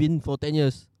that you've been for 10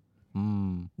 years.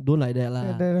 Don't like that lah.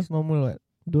 Yeah, that's normal. What?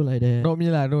 Don't like that. Not me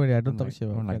lah, don't worry, I don't Don't talk like- shit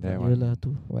about don't like friends. that Yeah lah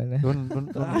tu.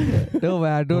 Don't No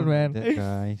man, I don't man. that,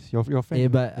 guys. Your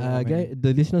friend. But guy,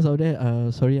 the listeners out there,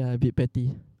 sorry, I'm a bit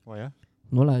petty. Why?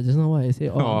 No lah, just now what I say.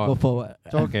 Oh. Go for what?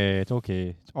 It's okay. It's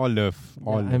okay. It's all love.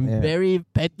 All love. I'm Yeah. very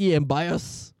petty and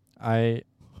biased. I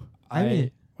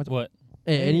mean- What?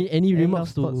 Any Any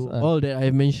remarks to last thoughts, all that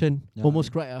I've mentioned? Yeah. Almost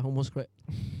cried. Almost cried.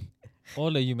 All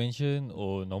that you mentioned,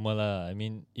 normal lah. I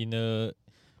mean,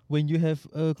 when you have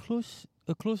a closed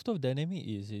off dynamic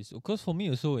is of course for me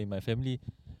also in my family,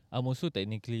 I'm also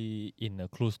technically in a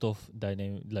closed off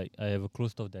dynamic. Like I have a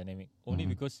closed off dynamic only Mhm.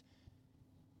 because,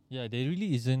 yeah, there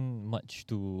really isn't much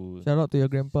to Shout out to your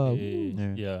grandpa. say.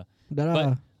 Yeah. Yeah, Dah but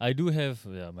lah. I do have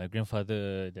my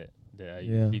grandfather that I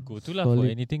Yeah, usually go to lah for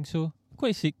solid. anything. So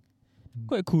quite sick,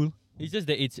 quite cool. It's just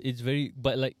that it's very,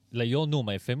 but like you all know,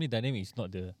 my family dynamic is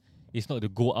not the. It's not to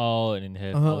go out and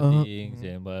have outings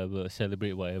and whatever,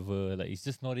 celebrate whatever. Like it's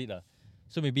just not it lah.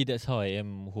 So maybe that's how I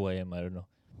am who I am. I don't know.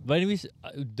 But anyways,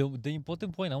 the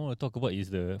important point I want to talk about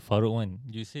is the Farouk one.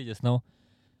 You say just now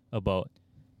about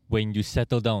when you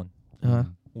settle down, Uh-huh.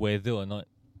 whether or not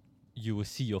you will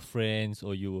see your friends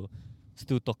or you will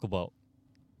still talk about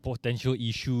potential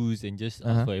issues and just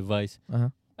ask for advice.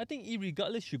 I think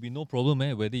irregardless should be no problem,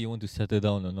 whether you want to settle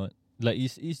down or not. Like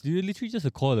it's literally just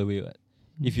a call away, right?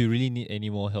 If you really need any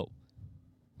more help.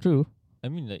 True. I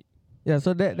mean, like, Yeah,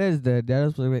 so that is the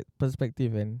other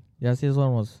perspective, and Yasir's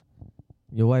one was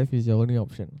your wife is your only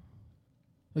option.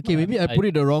 Okay, No, maybe I I put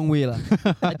it the wrong way lah.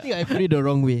 I think I put it the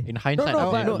wrong way. In No, hindsight,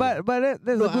 no, okay, but that's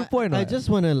No, a good point. I what? just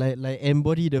wanna like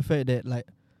embody the fact that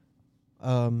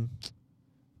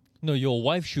no, your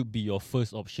wife should be your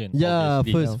first option. yeah,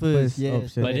 obviously. first, yes.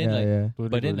 option. But then, yeah, like, yeah.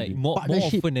 But then, like, more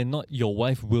Partnership. often than not, your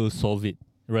wife will solve it,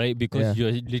 right? Because Yeah.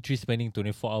 you're literally spending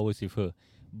 24 hours with her.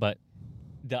 But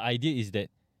the idea is that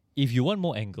if you want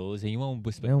more angles and you want more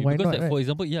perspective, why because not, like, right? for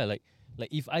example, like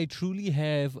if I truly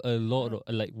have a lot of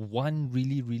like one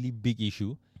really really big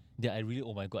issue that I really,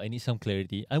 oh my god, I need some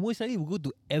clarity, I most likely will go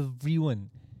to everyone.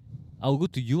 I'll go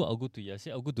to you, I'll go to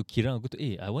Yasir, I'll go to Kiran, I'll go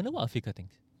to I wonder what Afika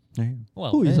thinks. Yeah.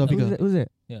 Wow. Who is Eh, Afika? Who's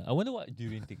that? Yeah, I wonder what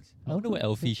Durin thinks. I wonder what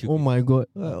Elfie should Oh think. my god.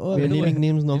 What? We are naming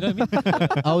names now. You know what I mean?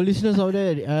 Our listeners out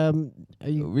there,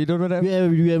 We don't know that.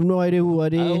 we have no idea who are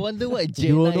they. I wonder what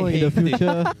You will know in the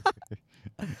future.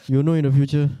 You'll know in the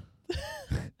future.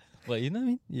 But you know what I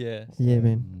mean? Yeah. Yeah,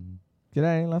 man. Can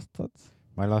I last thoughts?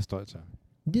 My last thoughts.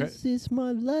 This is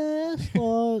my last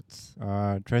thoughts.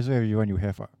 Treasure everyone you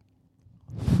have.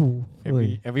 Phew.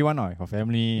 Everyone, your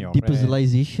family, your friends,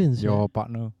 Depersonalizations. your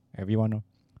partner, everyone.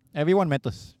 Everyone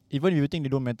matters. Even if you think they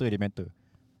don't matter, they matter.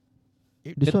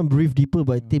 This one Breathe Deeper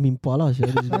by Tame Impala.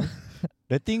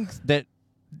 The things that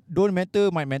don't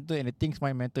matter might matter, and the things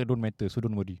might matter don't matter. So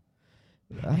don't worry.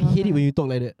 I hate it when you talk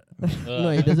like that. No,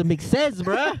 it doesn't make sense,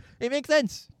 bruh. It makes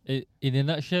sense. In a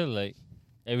nutshell, like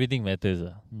everything matters.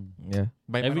 Yeah.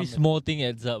 But Every small thing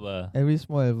adds up. Every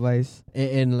small advice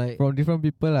And like, from different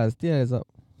people still adds up.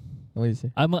 What you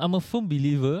say? I'm a firm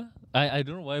believer. I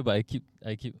don't know why, but I keep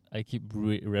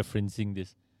referencing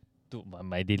this to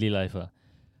my daily life.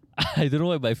 I don't know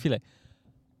why, but I feel like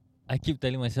I keep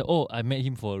telling myself, oh, I met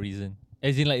him for a reason.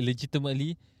 As in, like,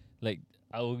 legitimately, like,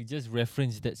 I will just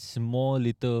reference that small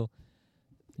little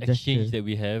exchange Gesture. that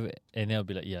we have, and then I'll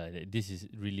be like, yeah,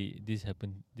 this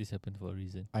happened for a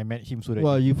reason. I met him so that.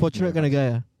 wow, you fortunate kind of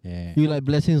guy. Yeah. You like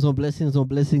blessings on blessings on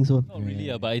blessings on. Not really,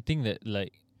 but I think that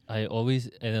like I always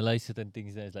analyze certain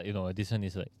things. That it's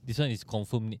like, this one is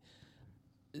confirmed.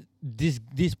 This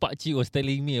pakcik was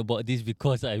telling me about this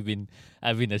because I've been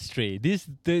astray. I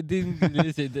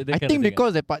think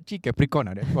because that pakcik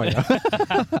Capricorn, that's why.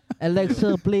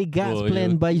 Alexa, play God's Oh, Plan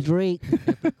yeah. by Drake.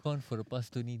 Capricorn for the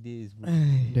past 20 days, bro.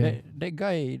 that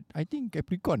guy, I think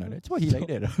Capricorn, that's why he like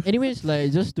that. Anyways,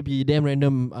 like just to be damn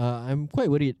random, I'm quite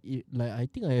worried. Like I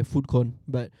think I have food con,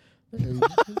 but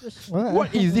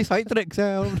What is this high track?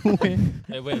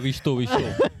 Hey, wait, which store?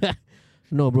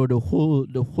 no, bro, the whole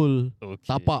Okay.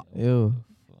 tapak. Yo.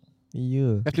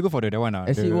 Yeah. Let's go for that one.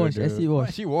 Acid wash, acid wash.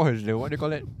 Acid wash, what they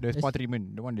call it? The spa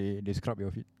treatment, the one they scrub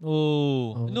your feet.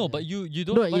 Oh, Oh. no, but you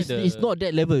don't No, buy it's not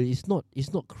that level. It's not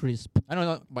crisp. I don't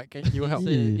know, but can you help?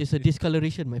 It's a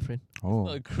discoloration, my friend. Oh,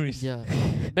 not Chris. Yeah.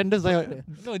 then there's like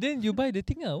No, then you buy the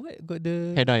thing. What got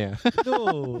the hair dye.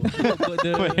 no? Got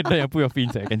Hair the dye, put your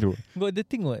feet inside. Can do. got the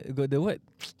thing. What got the what?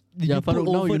 Yeah, you put Farouk,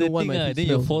 now over you the know why thing. my feet Then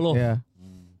you smell. fall off. Yeah.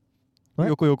 What?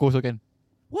 Yoko also can.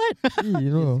 What?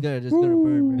 You know. Just gonna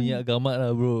burn. Bro. Minyak gamat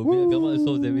lah, bro. Minyak gamat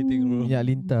solves everything, bro. Yeah,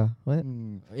 Linta. What?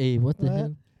 Hey, what the What?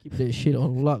 hell? Keep that shit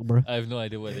on lock, bro. I have no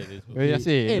idea what that is. Bro. Well, yeah,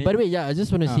 say. Hey, by the way, yeah, I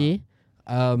just want to say,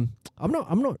 I'm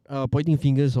not pointing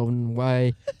fingers on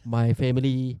why my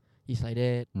family it's like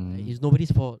that. Mm. It's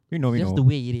nobody's fault. We know, It's we just know. the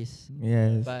way it is.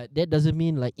 Yes. But that doesn't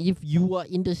mean like if you are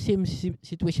in the same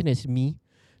situation as me,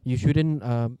 you shouldn't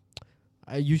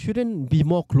be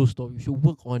more closed off. You should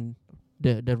work on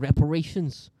the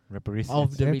reparations Reparations.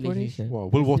 of the Reparation. relationship. Wow,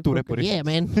 World War II reparations. Yeah,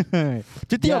 man.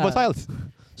 Cuti Yeah. apa Siles?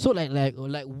 So like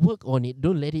work on it.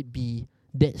 Don't let it be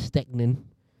that stagnant.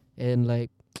 And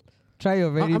like Try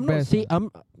your very I'm not best. say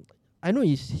I know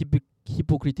it's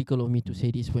hypocritical of me to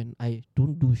say this when I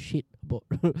don't do shit about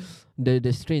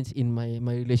the strains in my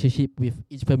relationship with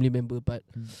each family member, but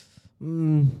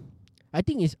I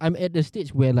think I'm at the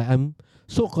stage where like I'm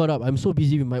so caught up, I'm so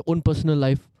busy with my own personal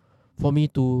life for me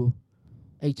to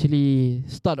actually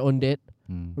start on that.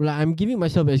 Like I'm giving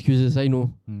myself excuses, I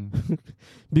know,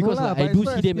 because No lah, like, I but do it's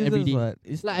not see them every excuses day. what.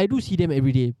 It's Like I do see them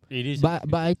every day, It is. but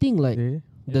I think like okay.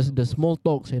 the small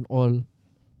talks and all,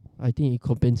 I think it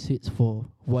compensates for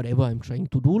whatever I'm trying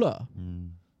to do lah.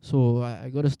 So I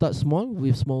gotta start small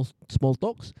with small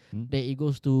talks. Then it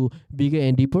goes to bigger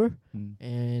and deeper,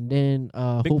 and then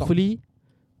Big hopefully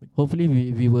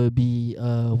we will be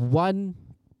one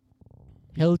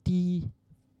healthy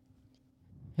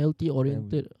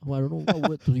oriented. Well, I don't know what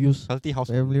word to use. Healthy house.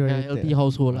 Family Yeah, oriented. healthy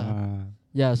household lah.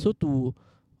 Yeah. So to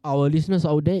our listeners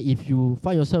out there, if you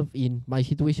find yourself in my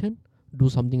situation, do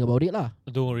something about it lah.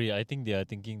 Don't worry, I think they are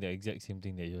thinking the exact same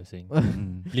thing that you're saying.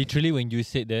 Literally, when you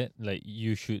said that, like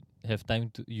you should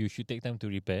take time to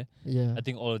repair. Yeah. I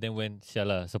think all of them went,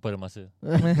 sialah, siapa ada masa?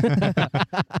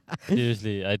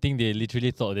 Seriously, I think they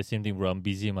literally thought the same thing, bro. I'm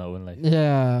busy in my own life.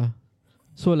 Yeah.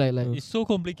 So like It's so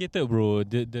complicated, bro.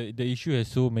 The issue has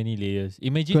so many layers.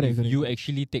 Imagine Correct, if you correct.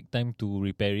 actually take time to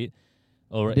repair it.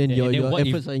 Or then your what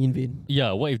efforts are in vain.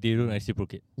 yeah, what if they don't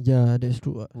reciprocate? Yeah, that's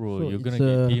true. Bro, So you're it's gonna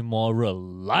a- get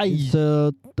demoralized. It's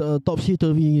a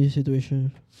topsy-turvy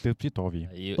situation.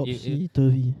 Topsy-turvy.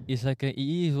 It's like it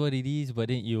is what it is, but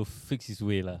then you'll fix his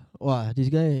way lah. Wow, this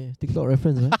guy TikTok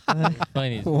reference, huh?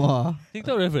 Fine, it's Wow,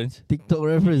 TikTok reference. TikTok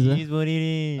reference, huh? It is what it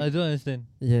is. I don't understand.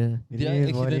 Yeah. Did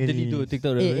I is what it accidentally do a is.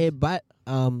 TikTok reference? But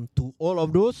to all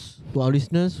of those, to our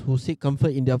listeners who seek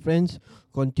comfort in their friends,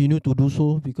 continue to do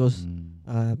so because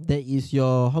that is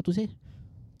your, how to say,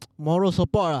 moral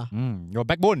support lah. Your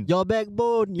backbone. Your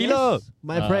backbone, Pillar. yes,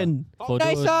 my friend. For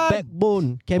those,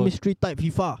 Backbone, chemistry type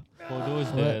FIFA. for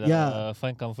those that Yeah.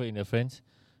 find comfort in their friends,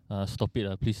 stop it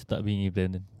lah. Please start being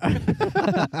independent.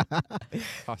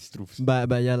 Fast truths. But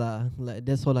yeah lah, like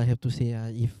that's all I have to say.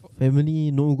 If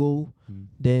family no go,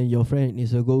 then your friend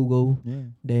is a go. Yeah.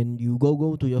 Then you go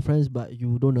to your friends, but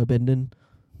you don't abandon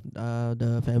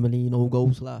the family no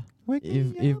goes lah.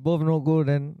 If both no go,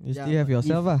 then you still have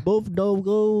yourself If ah. both no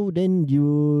go, then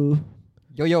you.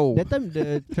 Yo. That time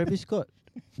the Travis Scott,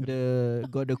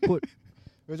 got the code.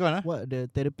 Which one? What the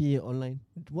therapy online?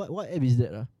 What app is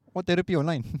that? What therapy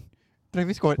online?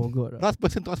 Travis Scott. Forgot. Last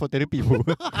person to ask for therapy, bro.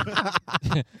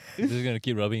 This is gonna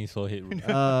keep rubbing his forehead, bro.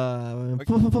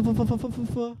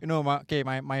 You know,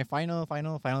 my final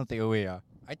takeaway.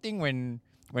 I think when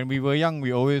we were young,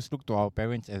 we always look to our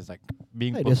parents as like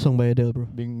being Like the song by Adele, bro.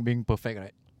 being perfect,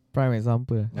 right? Prime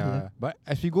example. Yeah. But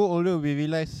as we go older, we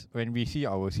realize when we see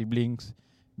our siblings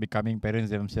becoming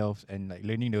parents themselves and like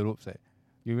learning the ropes, like,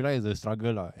 you realize the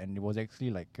struggle lah, and it was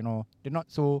actually like, you know, they're not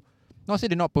say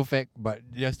they're not perfect, but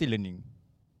they're still learning.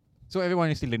 So everyone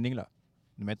is still learning lah.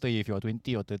 No matter if you're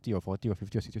 20 or 30 or 40 or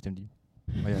 50 or 60 or 70.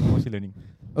 Oh yeah, we're still learning.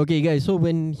 Okay, guys. So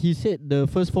when he said the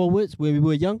first 4 words when we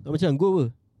were young, macam go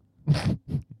apa?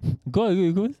 Go.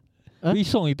 Huh? Which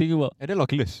song you think about? Adele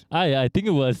Oculus. I think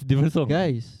it was different song.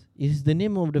 Guys, it's the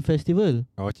name of the festival.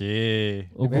 Okay.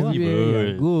 Oh, When we were Festival.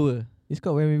 young. Go. It's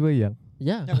called when we were young.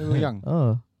 Yeah. Yeah, we were young.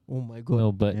 Oh. Oh my god.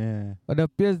 No, but Yeah. But the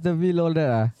Pierce the Veil, all that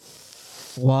ah.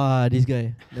 Wow, this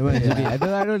guy. Never mind, it's okay. I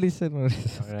don't listen. to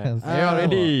this Alright. kind of Are you all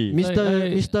stuff. ready?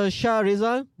 Mr. Shah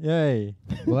Rizal, Yay.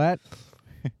 What?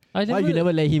 I why you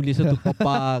never let him listen to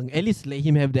Popang? At least let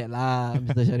him have that lah,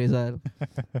 Mr. Shah Rizal.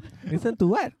 Listen to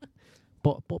what?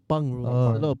 Popang, bro.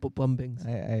 Oh. A lot of Popang bangs.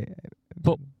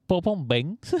 Popong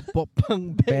Banks?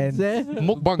 Popang bangs, Bands.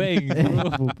 Mukbang. Bangs,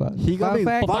 bro. He got me.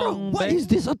 Perfect. Bro, what is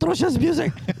this atrocious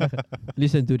music?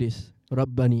 Listen to this.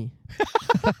 Rabbani.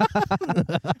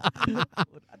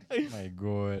 My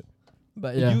god.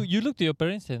 But yeah. You looked to your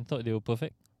parents and thought they were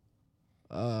perfect?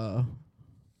 I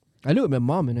look at my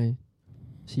mom and I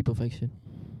see perfection.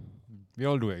 We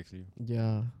all do actually.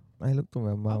 Yeah. I look to my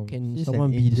How mom. can She's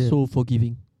someone an be angel. so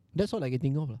forgiving? That's all I can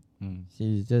think of lah.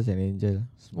 She's just an angel.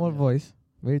 Small Yeah. voice.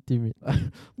 Very timid.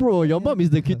 Bro, your mom is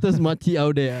the cutest mati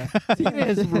out there.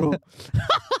 Serious, bro.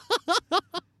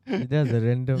 She does a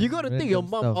random. You gotta take your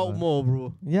mom stuff, out more,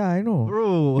 bro. Yeah, I know.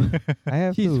 Bro, I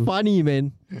have she's to. funny,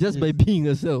 man. Just by being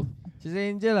herself. She's an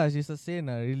angel lah. She's a saint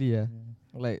lah. Really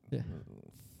Like, Yeah.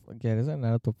 okay, that's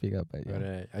another topic but yeah.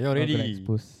 Alright. Are you Not gonna ready?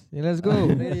 expose. Yeah, let's go.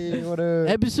 Ready for the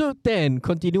Episode 10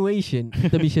 continuation.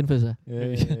 Intermission first.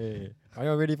 Yeah. Are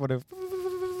you ready for the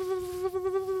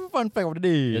fun fact of the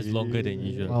day? That's longer than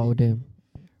usual. Wow, damn.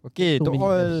 Okay, So to many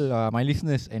all my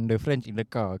listeners and the friends in the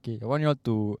car. Okay, I want you all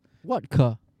to What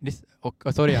car? this.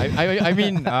 Sorry, I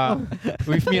mean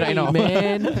with me right now.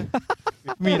 Man.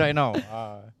 With me right now.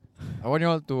 I want you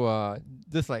all to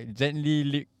just like gently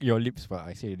lick your lips. But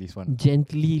I say this one.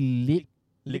 Gently lick.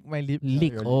 Lick my lip.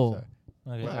 Lick. Your Oh. lips,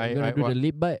 Okay. What, I- you gonna I- do what- the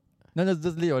lip bite? No,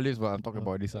 just lick your lips. But I'm talking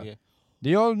about this. Okay. Do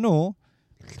you all know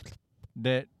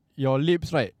that your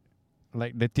lips, right?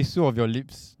 Like the tissue of your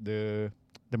lips, the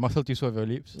muscle tissue of your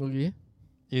lips Okay.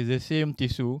 is the same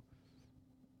tissue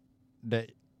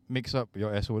that makes up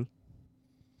your asshole.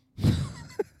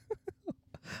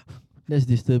 That's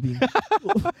disturbing.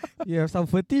 You have some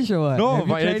fetish or what? No, Have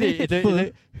you but tried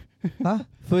it? Huh?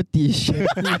 Fetish. Yeah,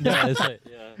 that's right.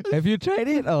 Yeah. Have you tried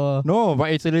it or? No,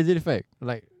 but it's a legit fact.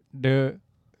 Like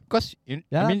cause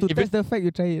Yeah, I mean, to if test the fact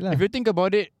you try it lah. you think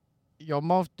about it, your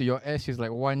mouth to your ass is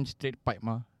like one straight pipe,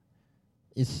 ma.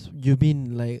 It's you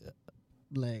mean like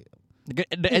The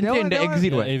Hey, entry and the that one-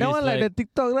 exit, Yeah, what? if That it's one like the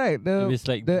TikTok, right? If it's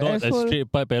like the not a asshole- straight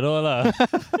pipe at all lah.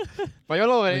 But you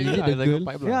know, Is it the it's like a girl?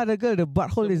 pipe, Yeah, the girl, the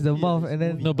butthole is the Yeah, mouth, it's and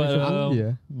then No, but, it's ugly,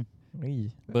 yeah. Mm.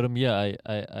 Ay. But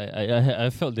yeah, I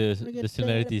felt the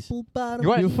similarities.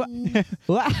 What? You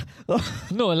What?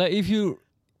 No, like if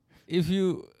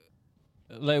you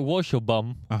like wash your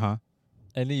bum Uh-huh.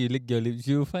 and then you lick your lips,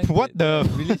 you find What that the?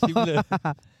 really similar.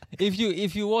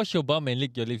 If you wash your bum and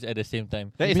lick your lips at the same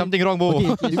time, There is I mean- something wrong, bro.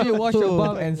 Okay, If you wash your So-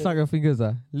 bum and suck your fingers,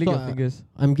 lick So, your fingers.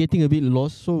 I'm getting a bit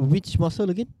lost. So which muscle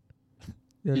again?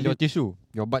 Your Your lip. tissue,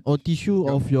 your butt Or tissue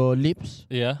Your- of your lips?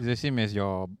 yeah, is the same as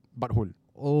your butthole.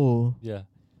 Oh. yeah.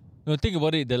 No, think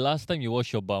about it. The last time you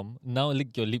wash your bum, now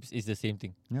lick your lips is the same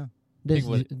thing. That's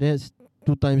about it. that's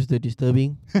 2 times the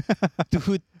disturbing.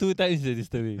 two times the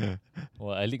disturbing.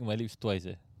 Well, I lick my lips twice.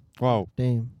 Wow.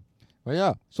 Damn. But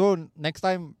yeah, so next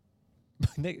time,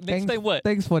 Next Thanks- time what?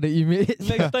 Thanks for the image.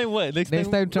 Next time what? Next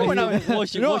time try Come on it. now,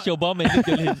 You know- wash your bum and lick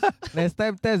your lips. Next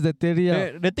time test the theory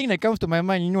out. the thing that comes to my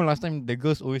mind, you know, last time the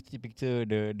girls always take picture,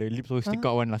 the lips always stick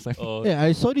out one last time. Oh, Yeah,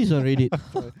 I saw this on Reddit.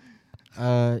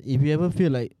 If you ever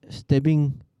feel like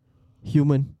stabbing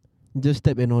human, just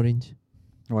stab an orange.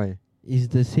 Why? It's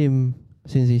the same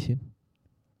sensation.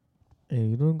 Hey,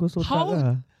 you don't go so How- dark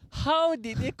lah. How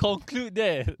did they conclude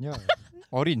that? Yeah.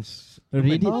 Orange.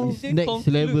 Reddit How is they next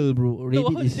conclude- level, bro. No,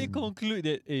 Reddit how is did they conclude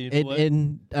that? Hey, you know what?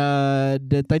 and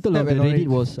the title Stab of the an Reddit orange.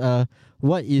 was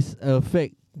what is a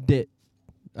fact that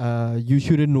you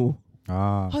shouldn't know.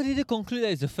 Ah. How did they conclude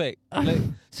that it's a fact? Like,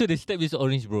 so they stab this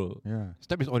orange, bro. Yeah.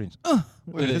 Step is orange.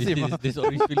 Well, the same, this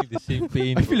orange feeling the same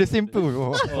pain. I feel the same too.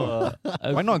 Bro.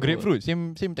 Why not I- grapefruit?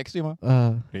 Same texture, ma.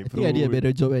 I Grapefruit. think I did a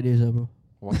better job at this, bro.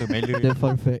 Watermelon. That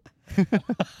fun fact.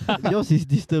 Yours is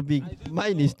disturbing.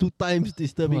 Mine is 2 times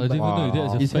disturbing. Oh, I but didn't know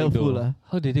that's a it's fact helpful, though.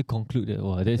 How did they conclude that?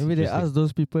 Wow, that's Maybe they interesting. ask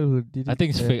those people who did it. I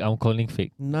think it's fake. I'm calling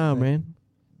fake. Nah, man.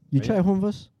 You Right. try at home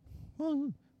first.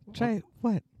 Try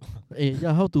what? Eh,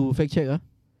 yeah, how to fact check?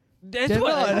 That's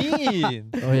what I mean.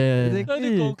 Oh, yeah. Exactly. How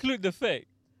they conclude the fact?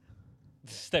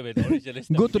 Stab an orange and then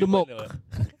stab Go a to the human morgue.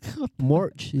 or-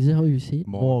 Morgue. Is that how you say it?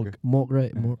 Morgue. Morgue,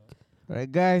 right? Morgue.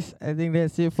 Alright, guys. I think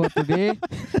that's it for today.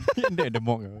 the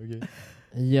mock. Okay.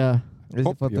 Yeah. That's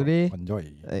it for you today. Enjoy.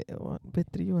 What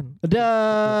battery one?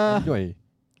 Enjoy.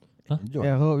 Huh? Enjoy.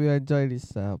 Yeah, I hope you enjoy this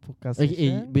podcast Okay,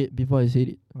 session. wait, before I say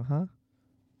it, Uh-huh.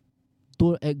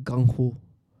 don't act gung ho.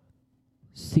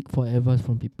 Seek for advice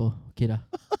from people. Okay, dah.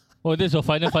 Oh, that's your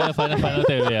final time.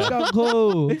 Yeah. Gung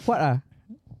ho. What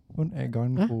Don't act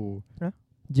gun.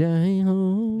 Jai ho.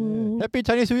 Happy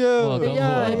Chinese New Year. Oh, gung ho.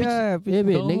 Yeah, happy- yeah,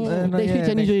 wait, Don't- next week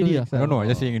Chinese New Year already. I don't know. I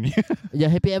just saying only. Yeah,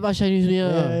 happy advance Chinese New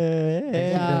Year. yeah.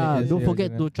 Yeah, don't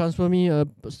forget to transfer me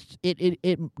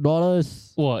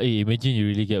 $888. Wow, hey, imagine you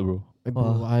really get, bro. Bro,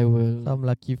 Wow. I will. Some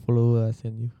lucky follower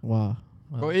send you. Wow.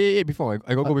 Go 8 before.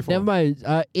 I got go before. Never mind.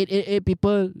 888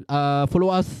 people follow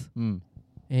us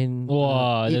and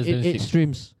Wow, that's damn 888 sick.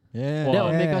 streams. Yeah. That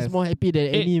will make us Yes. more happy than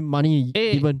any money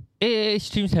given. Hey,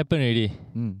 streams happen already.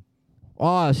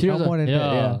 Oh, serious? More than that,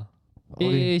 yeah. Yeah.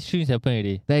 Okay. Hey, streams happen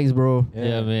already. Thanks, bro.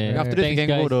 Yeah, man. After this, we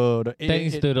Thanks, can go the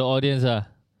Thanks to the audience.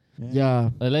 Yeah.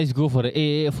 Let's go for the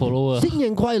AA follower. 新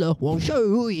年快乐，王少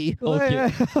宇。 Okay.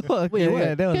 Okay, Wait, what?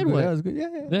 yeah, that was Can good. what? That was good. Yeah,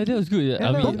 yeah. That was good. Yeah,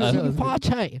 I no, mean, that was good. 发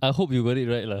财。I hope you got it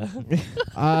right, lah.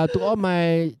 To all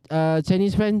my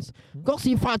Chinese friends，恭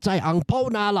喜發財，紅包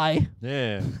拿來。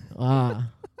 Yeah.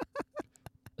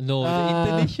 No, the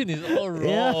intonation is all wrong.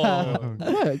 Yeah.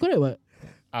 What? Correct what?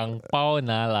 ang pao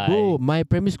na lai. Bro, my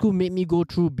primary school made me go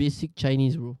through basic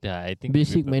Chinese, bro. Yeah, I think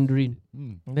Basic we- Mandarin.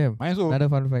 Damn. Mine also. Another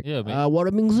fun fact. Yeah, man. 我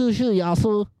的名字是亚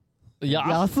瑟。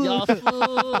 Yasu.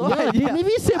 Yeah, they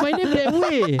maybe say my name that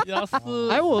way.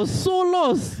 I was so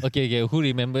lost. Okay, who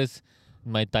remembers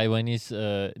my Taiwanese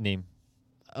name?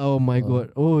 Oh my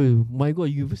god. Oh my god,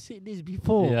 you've said this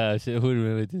before. Yeah, so who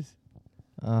remembers this?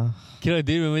 Kira,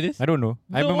 do you remember this? I don't know.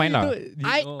 I remember mine lah.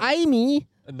 I me.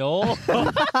 No.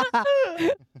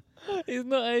 It's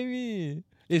not Amy.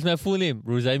 It's my full name,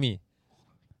 Rosaimi.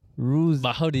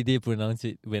 But how did they pronounce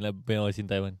it when I was in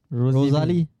Taiwan?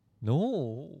 Rosalie.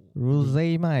 No.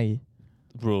 Rosemai.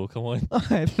 Bro, come on.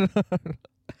 I don't know.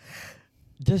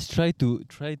 Just try to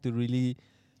really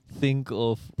think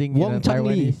of Think Wong in a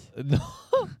Chang-li. Taiwanese. No.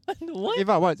 What? If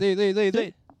what? Say. Say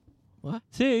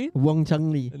it. Wang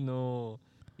Chang-li. No.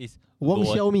 It's Wang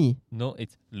Luo- Xiaomi. No,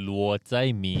 it's Luo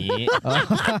Zai Mi.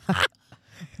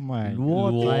 Mine.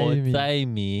 Luo Zai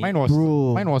Mi. Mine was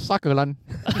Bro. mine was Sakalan.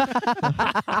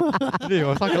 It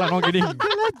was Sakalan, not kidding.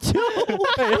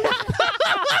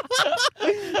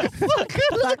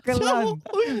 Sakalan.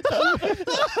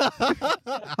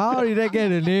 How did I get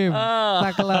the name?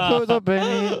 Sakalan. So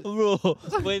apparently, Bro,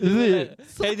 when Is you were,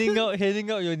 it?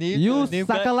 handing out your name, You name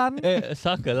card, Sakalan.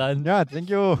 Sakalan. yeah, thank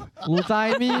you.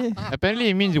 Usaimi. Apparently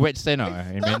it means wet sand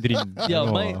in Mandarin. Yeah,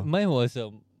 Oh, mine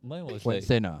was wet like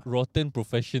sand rotten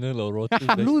professional or rotten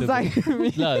Lu vegetable.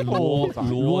 Zaimi. Lah, Luo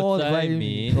Luo Zai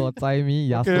Mi. Luo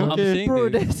Zaimi. Okay, Yasu. I'm saying Bro,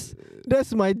 the-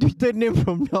 that's my Twitter name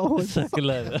from now on.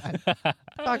 Sakalan.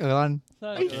 Sakalan.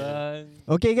 Sakalan.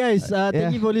 Okay, guys. Thank Yeah.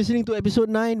 you for listening to episode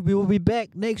 9. We will be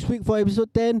back next week for episode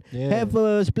 10. Yeah. Have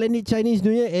a splendid Chinese New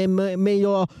Year and may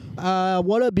your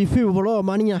wallet be filled with a lot of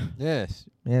money. Yes.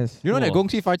 Yes. You know that Wow.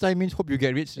 Gongxi Fai Chai means hope you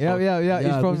get rich. Yeah.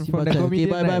 It's from Gucci the Bachai.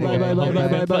 comedian. Okay, bye, bye, right? bye, bye, bye,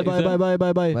 Okay. bye, bye, bye, bye, bye, bye,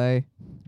 bye, bye. Bye.